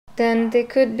then they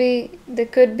could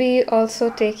be also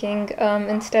taking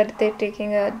instead they're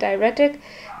taking a diuretic.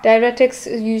 Diuretics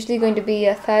is usually going to be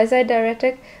a thiazide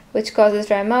diuretic, which causes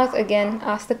dry mouth. Again,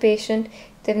 ask the patient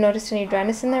if they've noticed any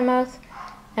dryness in their mouth.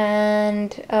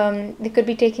 And they could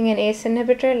be taking an ACE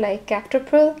inhibitor like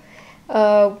captopril,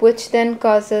 which then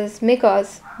may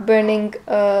cause burning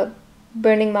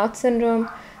mouth syndrome,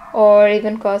 or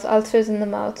even cause ulcers in the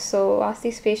mouth. So ask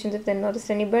these patients if they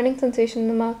noticed any burning sensation in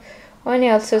the mouth or any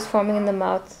ulcers forming in the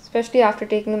mouth, especially after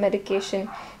taking the medication.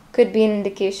 Could be an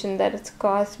indication that it's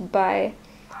caused by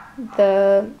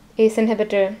the ACE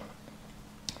inhibitor.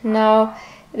 Now,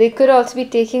 they could also be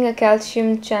taking a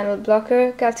calcium channel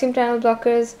blocker. Calcium channel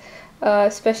blockers,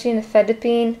 especially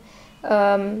nifedipine,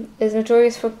 is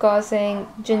notorious for causing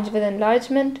gingival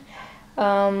enlargement.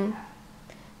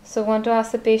 So want to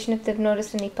ask the patient if they've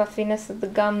noticed any puffiness of the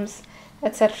gums,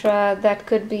 etc. That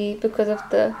could be because of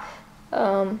the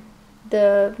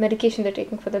medication they're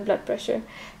taking for the blood pressure.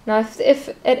 Now, if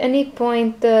at any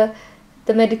point the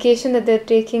medication that they're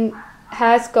taking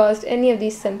has caused any of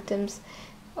these symptoms,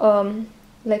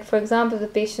 like for example, the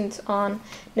patient's on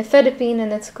nifedipine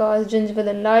and it's caused gingival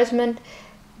enlargement,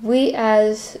 we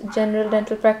as general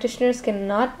dental practitioners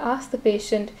cannot ask the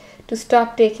patient to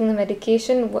stop taking the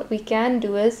medication. What we can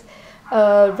do is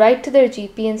write to their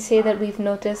GP and say that we've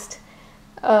noticed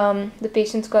the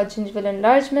patient's got gingival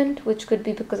enlargement, which could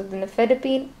be because of the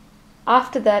nifedipine.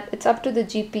 After that, it's up to the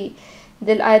GP.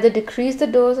 They'll either decrease the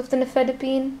dose of the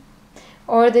nifedipine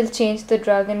or they'll change the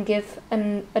drug and give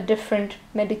a different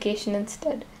medication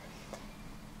instead.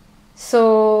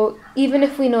 So even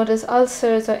if we notice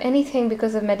ulcers or anything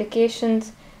because of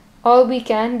medications, all we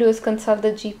can do is consult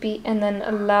the GP and then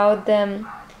allow them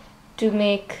to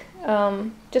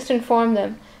just inform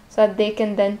them so that they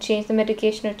can then change the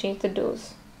medication or change the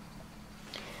dose.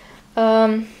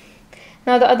 Now,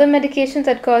 the other medications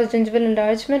that cause gingival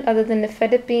enlargement other than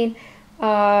nifedipine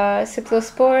are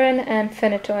cyclosporin and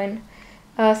phenytoin.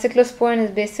 Cyclosporin is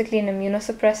basically an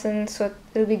immunosuppressant, so it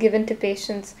will be given to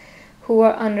patients who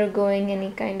are undergoing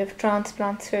any kind of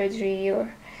transplant surgery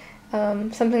or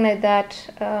something like that.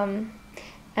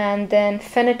 And then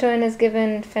phenytoin is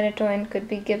given. Phenytoin could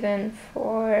be given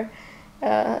for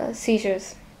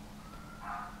seizures.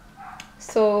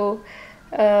 So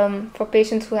for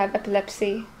patients who have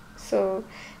epilepsy. So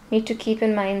need to keep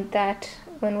in mind that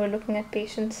when we're looking at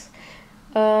patients.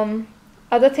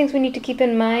 Other things we need to keep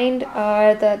in mind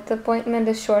are that the appointment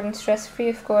is short and stress-free,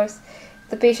 of course.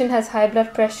 If the patient has high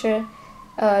blood pressure,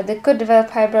 they could develop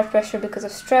high blood pressure because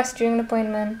of stress during an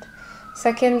appointment.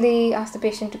 Secondly, ask the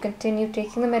patient to continue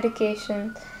taking the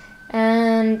medication.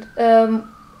 And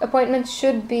appointments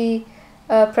should be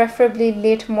preferably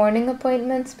late morning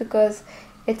appointments, because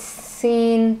it's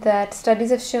seen that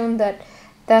studies have shown that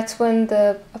that's when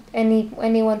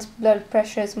anyone's blood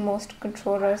pressure is most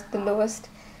controlled or is the lowest.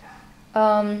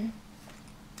 And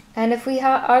if we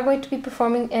are going to be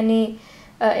performing any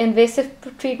invasive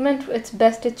treatment, it's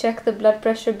best to check the blood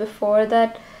pressure before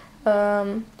that,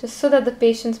 just so that the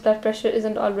patient's blood pressure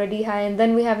isn't already high, and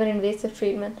then we have an invasive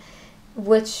treatment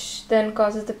which then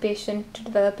causes the patient to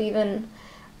develop even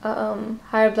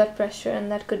higher blood pressure,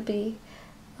 and that could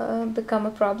become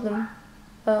a problem.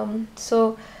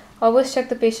 So always check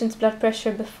the patient's blood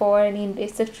pressure before any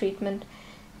invasive treatment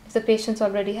if the patient's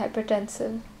already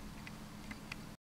hypertensive.